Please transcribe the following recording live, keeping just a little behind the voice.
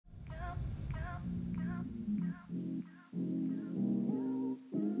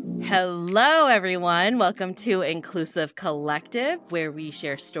Hello, everyone. Welcome to Inclusive Collective, where we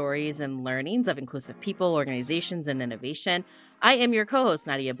share stories and learnings of inclusive people, organizations, and innovation. I am your co-host,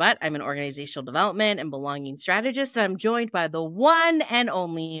 Nadia Butt. I'm an organizational development and belonging strategist, and I'm joined by the one and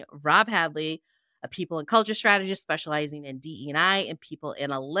only Rob Hadley, a people and culture strategist specializing in DE&I and people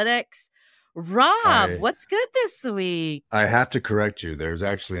analytics. Rob, what's good this week? I have to correct you. There's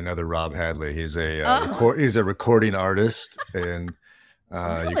actually another Rob Hadley. He's a recording artist, and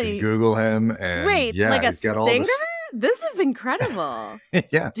Really? you can Google him. And Wait, yeah, like a he's got all singer? this. This is incredible.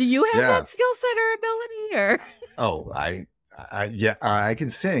 Yeah. Do you have that skill set or ability? Or Oh, I can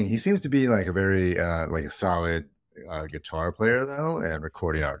sing. He seems to be like a very like a solid guitar player though, and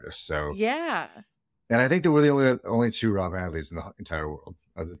recording artist. So yeah, and I think that we're the only two Rob Hadleys in the entire world,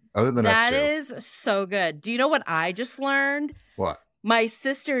 other than us two. that is so good. Do you know what I just learned? What? My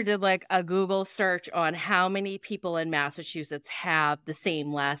sister did like a Google search on how many people in Massachusetts have the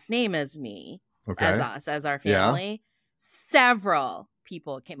same last name as me, as us, as our family. Yeah. Several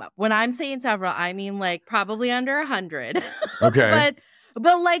people came up. When I'm saying several, I mean like probably under 100. Okay.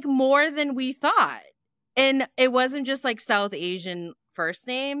 but like more than we thought. And it wasn't just like South Asian first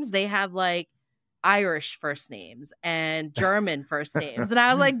names. They have like Irish first names and German first names. And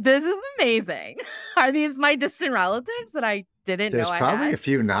I was like, this is amazing. Are these my distant relatives that I didn't know I had? There's probably a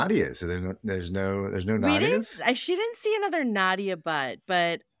few Nadias. So there's no Nadias? She didn't see another Nadia but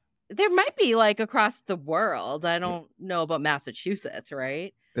there might be like across the world. I don't know about Massachusetts,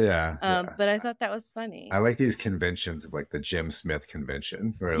 right? Yeah. But I thought that was funny. I like these conventions of like the Jim Smith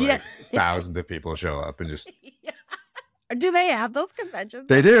convention where like thousands of people show up and just... Yeah. Do they have those conventions?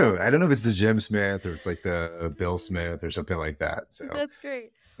 They do. I don't know if it's the Jim Smith or it's like the Bill Smith or something like that. So that's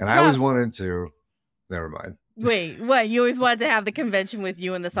great. And I always wanted to... Never mind. Wait, what? You always wanted to have the convention with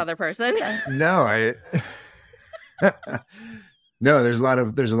you and this other person? No, No, there's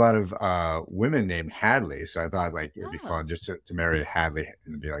a lot of women named Hadley, so I thought like it'd be fun just to marry Hadley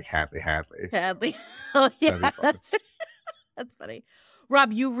and be like Hadley. Hadley. Oh yeah, that's funny.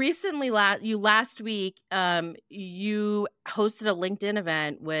 Rob, you recently last week you hosted a LinkedIn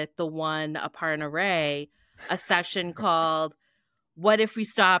event with the one Aparna Ray, a session called "What If We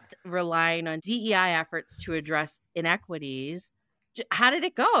Stopped Relying on DEI Efforts to Address Inequities?" How did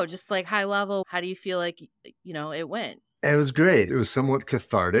it go? Just like high level, how do you feel like it went? It was great. It was somewhat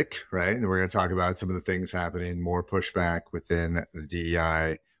cathartic, right? And we're going to talk about some of the things happening, more pushback within the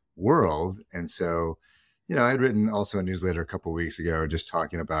DEI world. And so, I had written also a newsletter a couple of weeks ago, just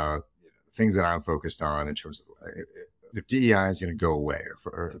talking about things that I'm focused on in terms of if DEI is going to go away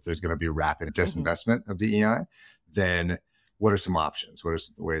or if there's going to be rapid disinvestment of DEI, then what are some options? What are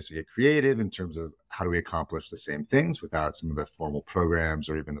some ways to get creative in terms of how do we accomplish the same things without some of the formal programs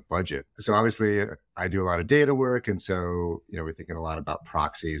or even the budget? So obviously I do a lot of data work. And so, we're thinking a lot about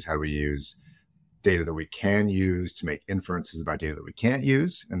proxies. How do we use data that we can use to make inferences about data that we can't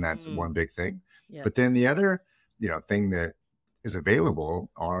use? And that's one big thing. Yep. But then the other, thing that is available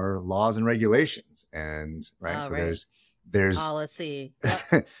are laws and regulations. And there's policy.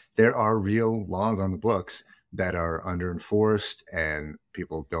 Yep. There are real laws on the books that are under-enforced and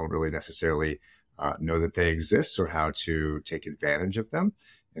people don't really necessarily know that they exist or how to take advantage of them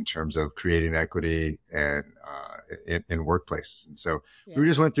in terms of creating equity and in workplaces. And so we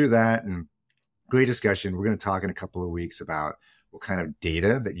just went through that and great discussion. We're going to talk in a couple of weeks about what kind of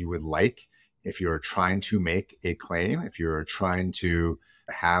data that you would like if you're trying to make a claim, if you're trying to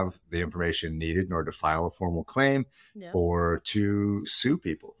have the information needed in order to file a formal claim or to sue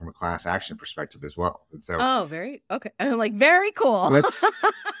people from a class action perspective as well. And so, very cool. Let's,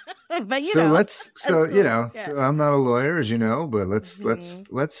 but cool. So I'm not a lawyer, as you know, but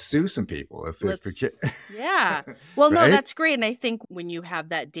let's sue some people if we can. Yeah. Well, right? No, that's great. And I think when you have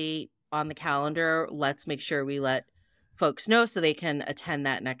that date on the calendar, let's make sure we let folks know so they can attend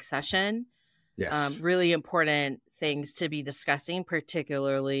that next session. Yes. Really important things to be discussing,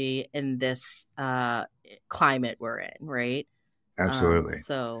 particularly in this climate we're in, right? Absolutely.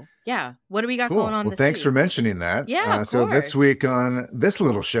 What do we got going on? Well, thanks for mentioning that. Yeah, so this week on this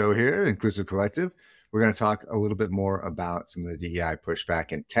little show here, Inclusive Collective, we're going to talk a little bit more about some of the DEI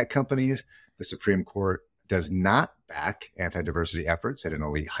pushback in tech companies. The Supreme Court does not back anti-diversity efforts at an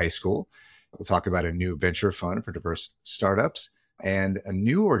elite high school. We'll talk about a new venture fund for diverse startups and a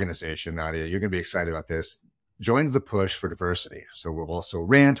new organization, Nadia, you're going to be excited about this, joins the push for diversity. So we'll also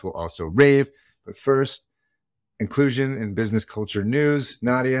rant, we'll also rave. But first, inclusion in business culture news.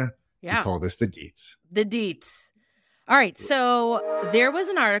 Nadia, we call this the deets. The deets. All right. So there was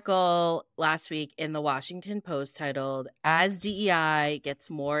an article last week in the Washington Post titled, "As DEI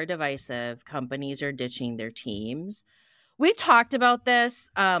Gets More Divisive, Companies Are Ditching Their Teams," We've talked about this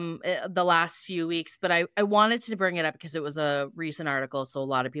the last few weeks, but I wanted to bring it up because it was a recent article, so a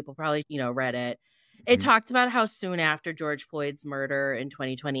lot of people probably, read it. It Mhm. talked about how soon after George Floyd's murder in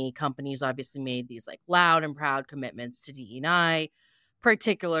 2020, companies obviously made these like loud and proud commitments to DEI,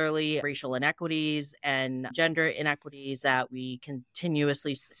 particularly racial inequities and gender inequities that we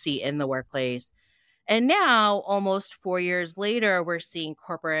continuously see in the workplace. And now, almost 4 years later, we're seeing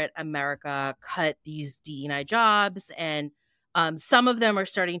corporate America cut these DEI jobs, and some of them are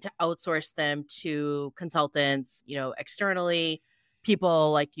starting to outsource them to consultants, externally,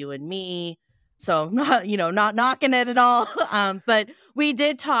 people like you and me. So I'm not, not knocking it at all. But we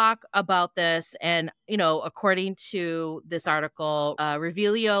did talk about this, and according to this article,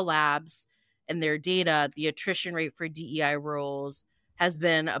 Revelio Labs and their data, the attrition rate for DEI roles has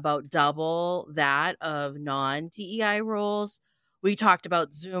been about double that of non-DEI roles. We talked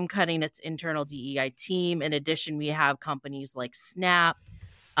about Zoom cutting its internal DEI team. In addition, we have companies like Snap,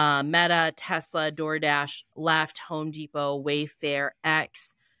 Meta, Tesla, DoorDash, Left, Home Depot, Wayfair,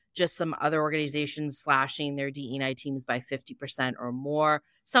 X, just some other organizations slashing their DEI teams by 50% or more.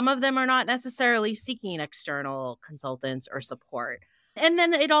 Some of them are not necessarily seeking external consultants or support. And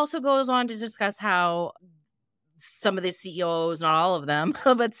then it also goes on to discuss how some of the CEOs, not all of them,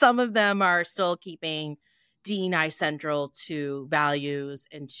 but some of them are still keeping DEI central to values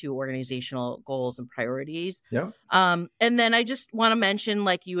and to organizational goals and priorities. Yep. And then I just want to mention,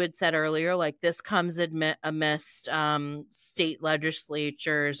 like you had said earlier, like this comes amidst state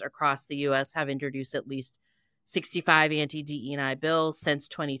legislatures across the U.S. have introduced at least 65 anti-DEI bills since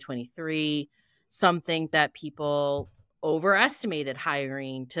 2023, something that people overestimated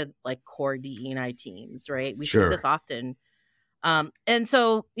hiring to like core DEI teams, right? We see this Sure. often. And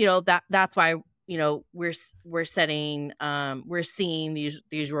so, that's why, we're seeing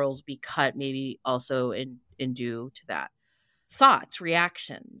these roles be cut, maybe also in due to that. Thoughts,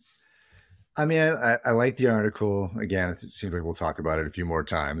 reactions. I mean, I like the article. Again, it seems like we'll talk about it a few more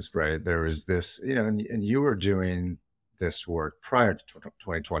times, right? There was this, and you were doing this work prior to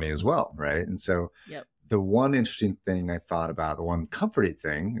 2020 as well, right? And so Yep. the one interesting thing I thought about, the one comforting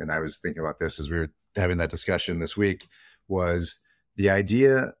thing, and I was thinking about this as we were having that discussion this week, was the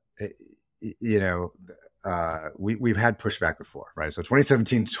idea, we've had pushback before, right? So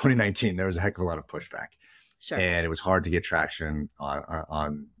 2017 to 2019, there was a heck of a lot of pushback. Sure. And it was hard to get traction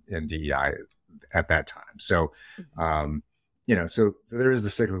on in DEI at that time. So, so there is the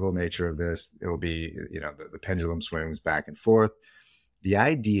cyclical nature of this. It will be, the pendulum swings back and forth. The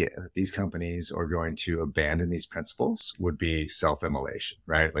idea that these companies are going to abandon these principles would be self-immolation,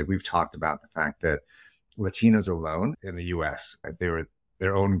 right? Like we've talked about the fact that Latinos alone in the US, if they were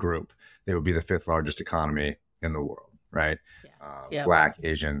their own group, they would be the fifth largest economy in the world, right? Yeah. Black,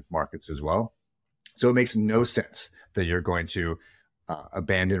 Asian markets as well. So it makes no sense that you're going to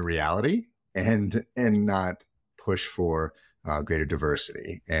abandon reality and not push for greater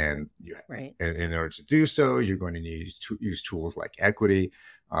diversity. And in order to do so, you're going to need to use tools like equity,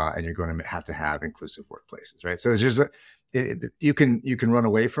 and you're going to have inclusive workplaces, right? So there's just you can run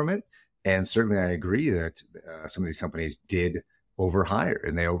away from it, and certainly I agree that some of these companies did overhire,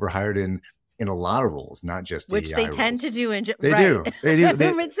 and they overhired in a lot of roles, not just which DEI they roles. tend to do in They do.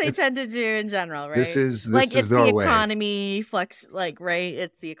 which they tend to do in general, right? This is it's their the way. economy flex, right?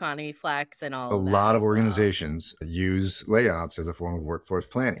 It's the economy flex and all. A of that lot of as organizations use layoffs as a form of workforce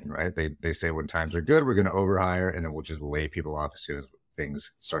planning, right? They say when times are good, we're going to overhire, and then we'll just lay people off as soon as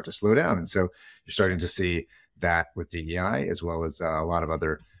things start to slow down. And so you're starting to see that with DEI as well as a lot of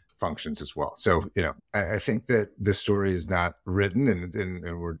other functions as well. So, I think that this story is not written,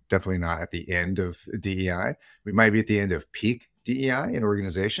 and we're definitely not at the end of DEI. We might be at the end of peak DEI in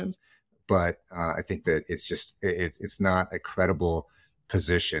organizations, but I think that it's just, it's not a credible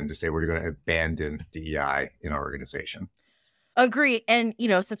position to say we're going to abandon DEI in our organization. Agree. And,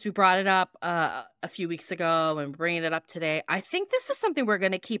 since we brought it up a few weeks ago and bringing it up today, I think this is something we're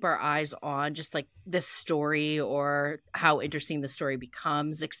going to keep our eyes on, just like this story or how interesting the story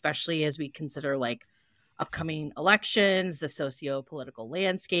becomes, especially as we consider like upcoming elections, the socio-political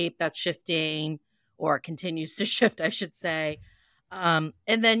landscape that's shifting or continues to shift, I should say. And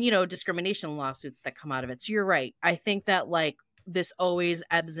then, discrimination lawsuits that come out of it. So you're right. I think that like this always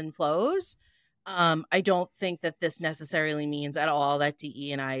ebbs and flows. I don't think that this necessarily means at all that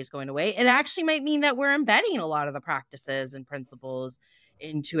DE&I is going away. It actually might mean that we're embedding a lot of the practices and principles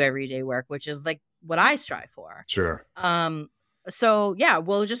into everyday work, which is like what I strive for. Sure. So yeah,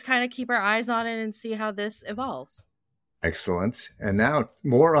 we'll just kind of keep our eyes on it and see how this evolves. Excellent. And now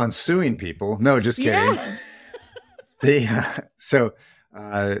more on suing people. No, just kidding. Yeah.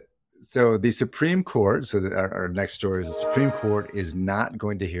 So the Supreme Court, our next story is the Supreme Court is not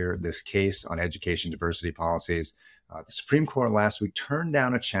going to hear this case on education diversity policies. The Supreme Court last week turned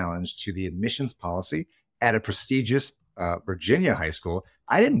down a challenge to the admissions policy at a prestigious Virginia high school.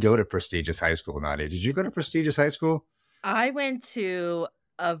 I didn't go to prestigious high school, Nadia. Did you go to prestigious high school? I went to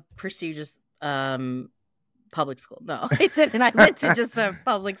a prestigious public school. No, I didn't. I went to just a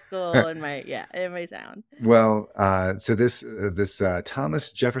public school in my town. Well, so this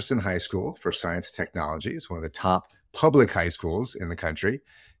Thomas Jefferson High School for Science and Technology is one of the top public high schools in the country.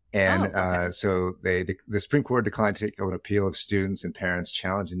 And so the Supreme Court declined to take an appeal of students and parents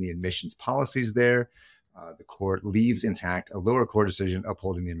challenging the admissions policies there. The court leaves intact a lower court decision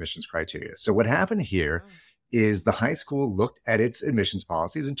upholding the admissions criteria. So what happened here is the high school looked at its admissions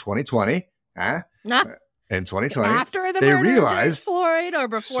policies in 2020. In 2020, after the they murder realized, of George Floyd, or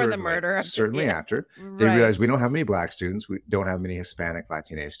before the murder of certainly after, they realized we don't have many Black students, we don't have many Hispanic,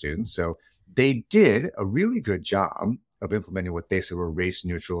 Latina students. So they did a really good job of implementing what they said were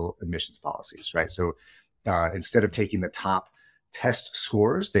race-neutral admissions policies, right? So instead of taking the top test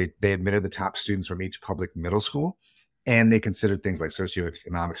scores, they admitted the top students from each public middle school, and they considered things like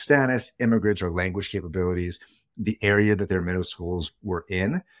socioeconomic status, immigrants, or language capabilities, the area that their middle schools were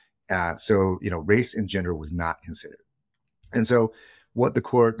in. So, race and gender was not considered. And so what the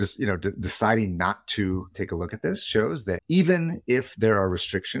court deciding not to take a look at this shows that even if there are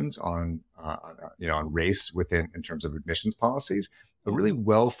restrictions on race in terms of admissions policies, a really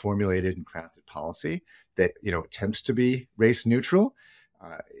well formulated and crafted policy that, attempts to be race neutral,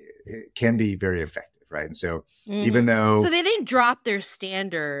 it can be very effective. Right. And so even though. So they didn't drop their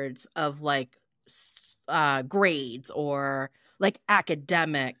standards of grades or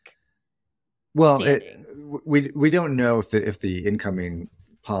academic. Well, we don't know if the incoming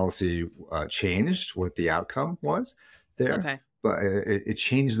policy changed what the outcome was there. Okay. But it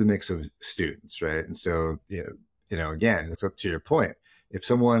changed the mix of students, right? And so, again, it's up to your point. If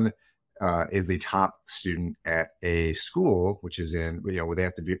someone is the top student at a school, which is in, where they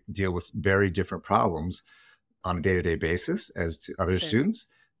have to deal with very different problems on a day-to-day basis as to other students,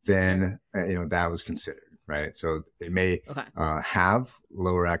 then, that was considered. Right. So they may have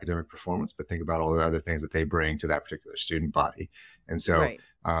lower academic performance, but think about all the other things that they bring to that particular student body. And so, I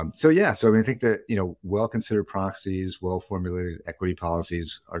think that, well-considered proxies, well-formulated equity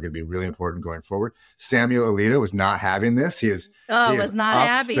policies are going to be really important going forward. Samuel Alito was not having this. He was not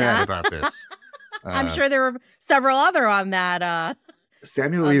happy about this. I'm sure there were several other on that.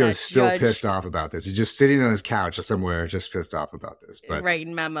 Samuel Alito is still pissed off about this. He's just sitting on his couch somewhere, just pissed off about this. But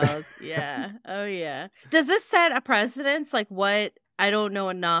writing memos. Yeah. Oh, yeah. Does this set a precedence? What? I don't know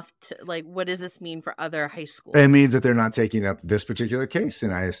enough to, what does this mean for other high schools? It means that they're not taking up this particular case.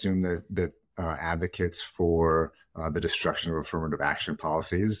 And I assume that advocates for the destruction of affirmative action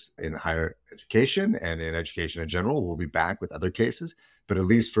policies in higher education and in education in general will be back with other cases. But at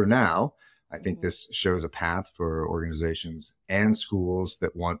least for now, I think this shows a path for organizations and schools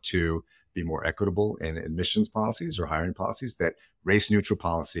that want to be more equitable in admissions policies or hiring policies, that race-neutral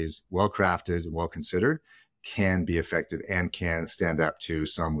policies, well-crafted, well-considered, can be effective and can stand up to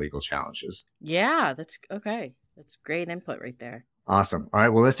some legal challenges. Yeah, that's okay. That's great input right there. Awesome. All right,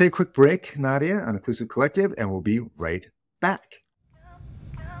 well, let's take a quick break, Nadia, on Inclusive Collective, and we'll be right back.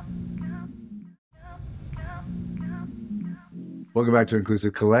 Welcome back to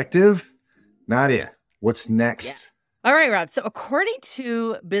Inclusive Collective. Nadia, what's next? Yeah. All right, Rob. So according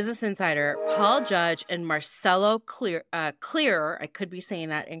to Business Insider, Paul Judge and Marcelo Clear, I could be saying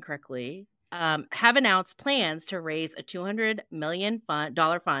that incorrectly, have announced plans to raise a $200 million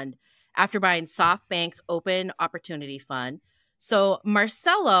fund after buying SoftBank's Open Opportunity Fund. So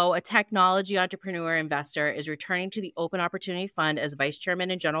Marcelo, a technology entrepreneur investor, is returning to the Open Opportunity Fund as vice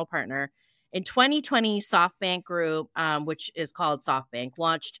chairman and general partner. In 2020, SoftBank Group, which is called SoftBank,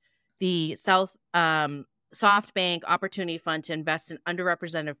 launched the SoftBank Opportunity Fund to invest in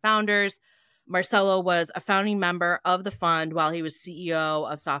underrepresented founders. Marcelo was a founding member of the fund while he was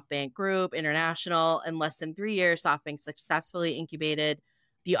CEO of SoftBank Group International. In less than 3 years, SoftBank successfully incubated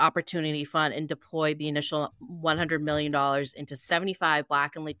the Opportunity Fund and deployed the initial $100 million into 75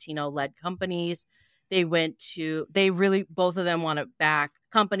 Black and Latino-led companies. Both of them want to back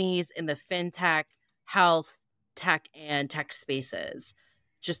companies in the fintech, health, tech, and tech spaces.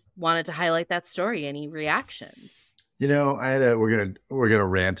 Just wanted to highlight that story. Any reactions? We're gonna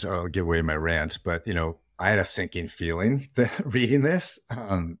rant. I'll give away my rant, but I had a sinking feeling that reading this.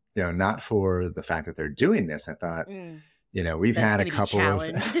 Not for the fact that they're we've had a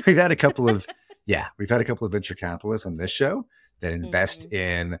couple of venture capitalists on this show that invest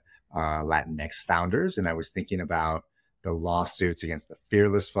in Latinx founders, and I was thinking about the lawsuits against the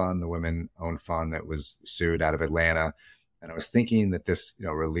Fearless Fund, the women-owned fund that was sued out of Atlanta. And I was thinking that this,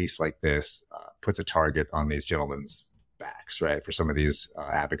 release like this puts a target on these gentlemen's backs, right, for some of these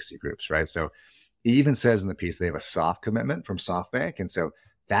advocacy groups, right? So it even says in the piece they have a soft commitment from SoftBank. And so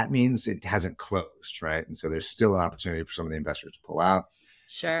that means it hasn't closed, right? And so there's still an opportunity for some of the investors to pull out.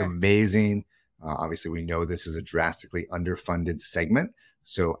 Sure. It's amazing. Obviously, we know this is a drastically underfunded segment.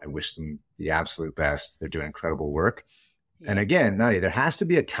 So I wish them the absolute best. They're doing incredible work. Yeah. And again, Nadia, there has to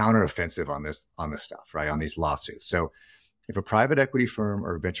be a counteroffensive on this stuff, right? On these lawsuits. So if a private equity firm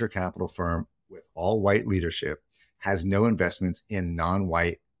or venture capital firm with all white leadership has no investments in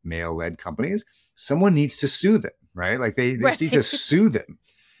non-white male-led companies, someone needs to sue them, right? Like they right. need to sue them.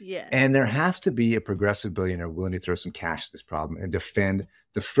 Yeah. And there has to be a progressive billionaire willing to throw some cash at this problem and defend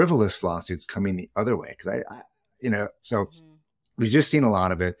the frivolous lawsuits coming the other way. Because we've just seen a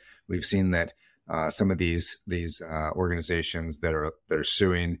lot of it. We've seen that some of these organizations that are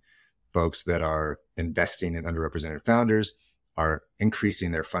suing folks that are investing in underrepresented founders are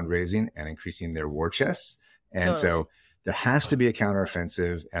increasing their fundraising and increasing their war chests. And so there has to be a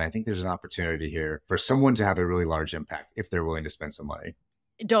counteroffensive. And I think there's an opportunity here for someone to have a really large impact if they're willing to spend some money.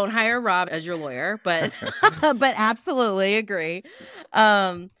 Don't hire Rob as your lawyer, but but absolutely agree.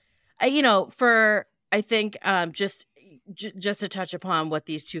 I think just to touch upon what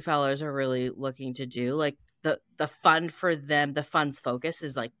these two fellows are really looking to do, like the fund for them, the fund's focus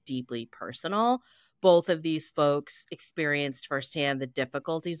is like deeply personal. Both of these folks experienced firsthand the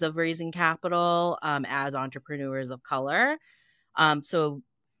difficulties of raising capital as entrepreneurs of color. So,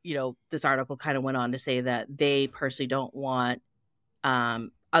 this article kind of went on to say that they personally don't want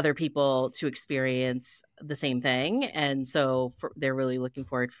other people to experience the same thing. And so they're really looking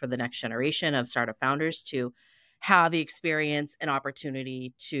forward for the next generation of startup founders to have the experience and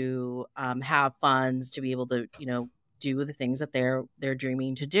opportunity to have funds to be able to, do the things that they're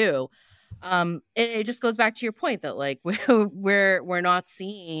dreaming to do. It just goes back to your point that like we're not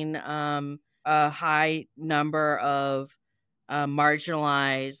seeing a high number of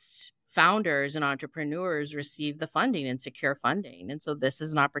marginalized founders and entrepreneurs receive the funding and secure funding. And so this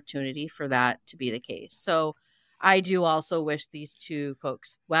is an opportunity for that to be the case. So I do also wish these two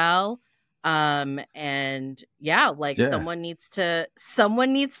folks well. Someone needs to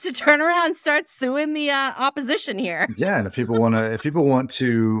turn around and start suing the opposition here. Yeah. And if people want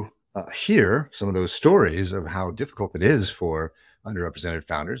to hear some of those stories of how difficult it is for underrepresented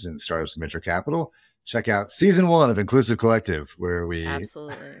founders and startups and venture capital, check out season 1 of Inclusive Collective, where we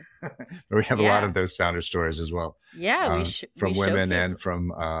absolutely where we have a lot of those founder stories as well. Yeah, from women and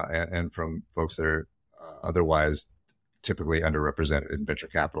from folks that are otherwise typically underrepresented in venture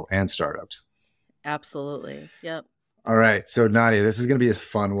capital and startups. Absolutely. Yep. All right. So Nadia, this is going to be a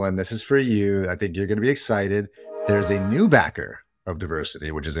fun one. This is for you. I think you're going to be excited. There's a new backer of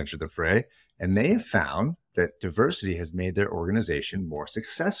diversity, which has entered the fray, and they have found that diversity has made their organization more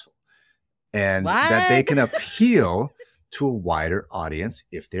successful. And that they can appeal to a wider audience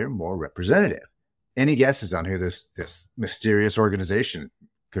if they're more representative. Any guesses on who this mysterious organization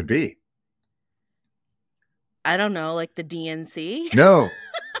could be? I don't know, like the DNC? No.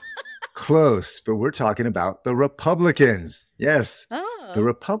 Close, but we're talking about the Republicans. Yes, The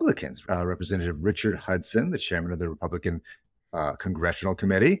Republicans. Representative Richard Hudson, the chairman of the Republican Congressional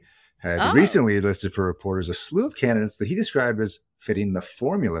Committee, had recently listed for reporters a slew of candidates that he described as fitting the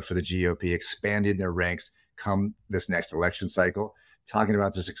formula for the GOP, expanding their ranks come this next election cycle. Talking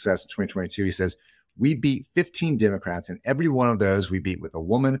about their success in 2022, he says, "We beat 15 Democrats, and every one of those we beat with a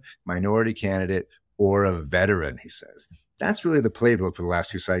woman, minority candidate, or a veteran," he says. That's really the playbook for the last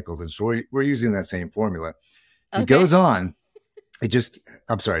 2 cycles. And so we're using that same formula. He goes on. It just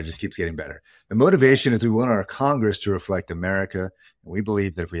keeps getting better. The motivation is we want our Congress to reflect America. And we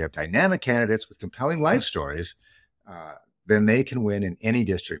believe that if we have dynamic candidates with compelling life stories, then they can win in any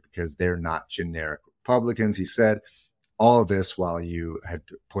district because they're not generic Republicans. He said all of this while you had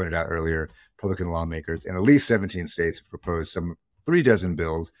pointed out earlier, Republican lawmakers in at least 17 states have proposed some 36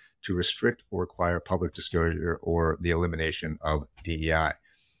 bills to restrict or require public disclosure or the elimination of DEI.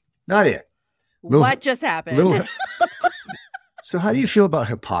 Nadia. What just happened? So how do you feel about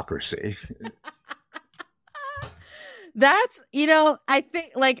hypocrisy? That's, I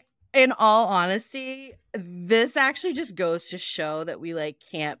think, like, in all honesty, this actually just goes to show that we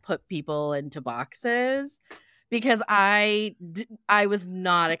can't put people into boxes, because I was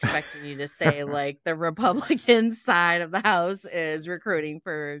not expecting you to say the Republican side of the House is recruiting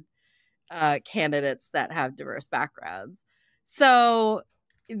for candidates that have diverse backgrounds. So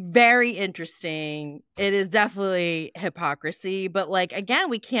very interesting. It is definitely hypocrisy, but like, again,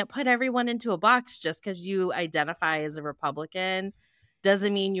 we can't put everyone into a box. Just because you identify as a Republican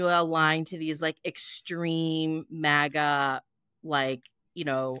doesn't mean you align to these like extreme MAGA, like,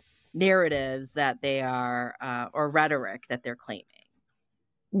 narratives that they are, or rhetoric that they're claiming.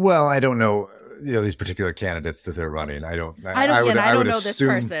 Well, I don't know, these particular candidates that they're running. I don't know this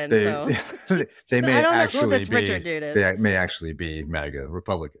person. So they may I don't know actually who this be, Richard dude is. they may actually be MAGA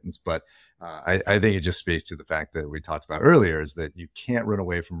Republicans, but I think it just speaks to the fact that we talked about earlier, is that you can't run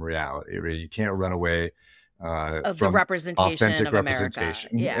away from reality. You can't run away of from the representation authentic of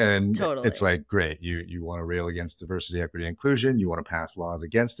representation. America. Yeah, and totally. It's like, great, you want to rail against diversity, equity, inclusion. You want to pass laws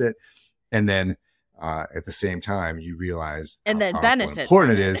against it, and then at the same time, you realize and how then powerful benefit and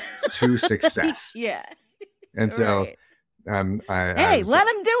important from it is to success. Yeah. And so, right. let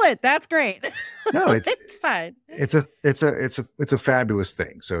them do it. That's great. No, it's fine. It's a fabulous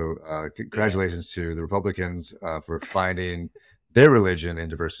thing. So, congratulations to the Republicans for finding their religion in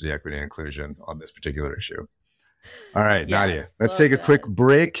diversity, equity, and inclusion on this particular issue. All right, yes, Nadia, let's take a quick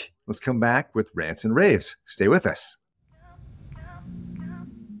break. Let's come back with Rants and Raves. Stay with us.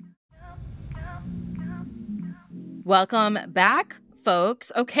 Welcome back,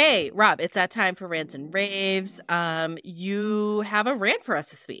 folks. Okay, Rob, it's that time for Rants and Raves. You have a rant for us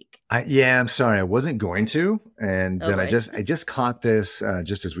this week. I'm sorry, I wasn't going to, and then I just caught this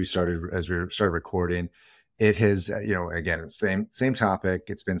just as we started recording. It has, again, same topic.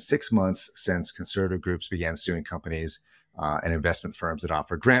 It's been 6 months since conservative groups began suing companies and investment firms that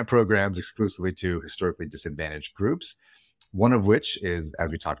offer grant programs exclusively to historically disadvantaged groups. One of which is, as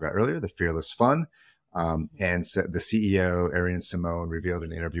we talked about earlier, the Fearless Fund. And so the CEO, Ariane Simone, revealed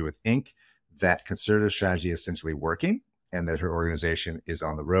in an interview with Inc. that conservative strategy is essentially working and that her organization is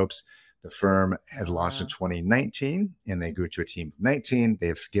on the ropes. The firm had launched in 2019 and they grew to a team of 19. They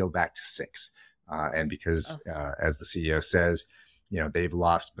have scaled back to 6. And because, as the CEO says, they've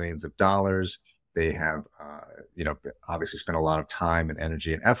lost millions of dollars. They have, obviously spent a lot of time and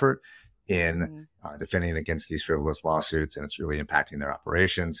energy and effort in defending against these frivolous lawsuits, and it's really impacting their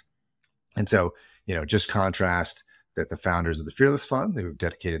operations. And so, just contrast that the founders of the Fearless Fund, who've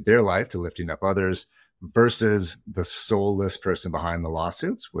dedicated their life to lifting up others, versus the soulless person behind the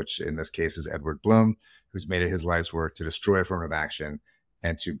lawsuits, which in this case is Edward Blum, who's made it his life's work to destroy affirmative action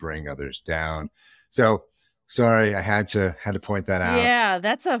and to bring others down. So, sorry, I had to point that out. Yeah,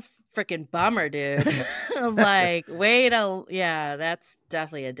 that's a freaking bummer, dude. That's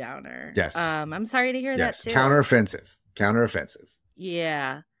definitely a downer. Yes. I'm sorry to hear that too. Counteroffensive.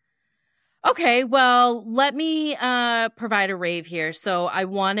 Yeah. Okay, well, let me provide a rave here. So I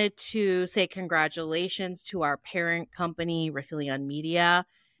wanted to say congratulations to our parent company, Rifelion Media.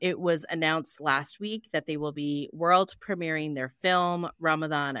 It was announced last week that they will be world premiering their film,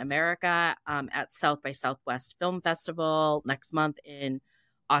 Ramadan America, at South by Southwest Film Festival next month in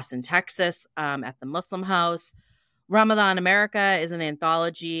Austin, Texas, at the Muslim House. Ramadan America is an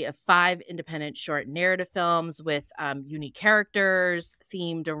anthology of 5 independent short narrative films with unique characters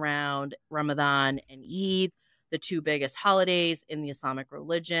themed around Ramadan and Eid, the 2 biggest holidays in the Islamic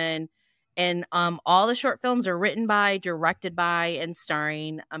religion. And all the short films are written by, directed by, and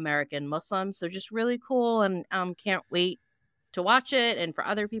starring American Muslims. So just really cool, and can't wait to watch it and for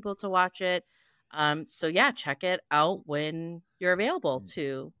other people to watch it. So yeah, check it out when you're available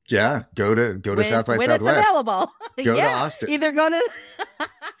to. Yeah, go to South by Southwest. When it's available. Go to Austin. Either go to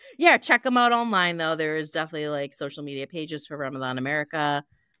yeah, check them out online though. There is definitely like social media pages for Ramadan America.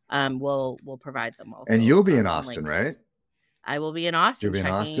 We'll provide them also. And you'll be in Austin, links. Right? I will be in Austin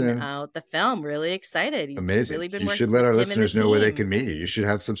checking out the film. Really excited. He's amazing. Really been you should let our listeners know where they can meet you. You should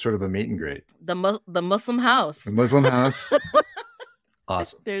have some sort of a meet and greet. The Muslim House. The Muslim House.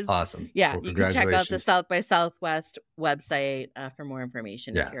 Awesome. Awesome. Yeah, you can check out the South by Southwest website for more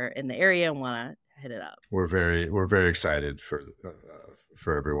information if you're in the area and want to hit it up. We're very excited for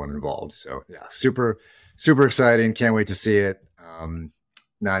everyone involved. So yeah, super exciting. Can't wait to see it.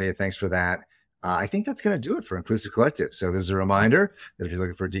 Nadia, thanks for that. I think that's going to do it for Inclusive Collective. So there's a reminder that if you're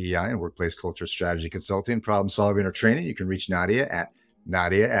looking for DEI and workplace culture strategy consulting, problem solving, or training, you can reach Nadia at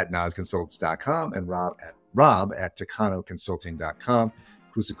nasconsultants.com and Rob at TacanoConsulting.com.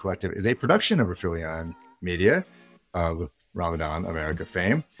 Inclusive Collective is a production of Rifelion Media of Ramadan America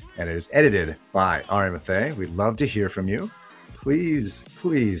fame, and it is edited by Ari Mathey. We'd love to hear from you. Please,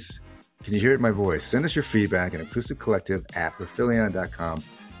 can you hear it in my voice? Send us your feedback at inclusivecollective@rifelion.com.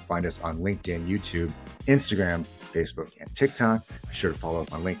 Find us on LinkedIn, YouTube, Instagram, Facebook, and TikTok. Be sure to follow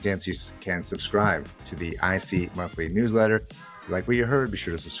up on LinkedIn so you can subscribe to the IC monthly newsletter. If you like what you heard, be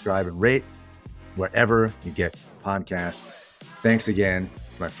sure to subscribe and rate wherever you get podcasts. Thanks again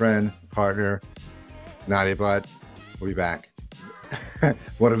my friend, partner, Nadia Butt. We'll be back.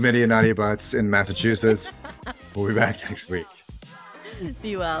 One of many Nadia Butts in Massachusetts. We'll be back next week.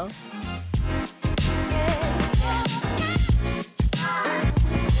 Be well.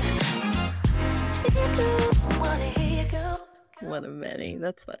 One of many.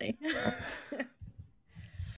 That's funny.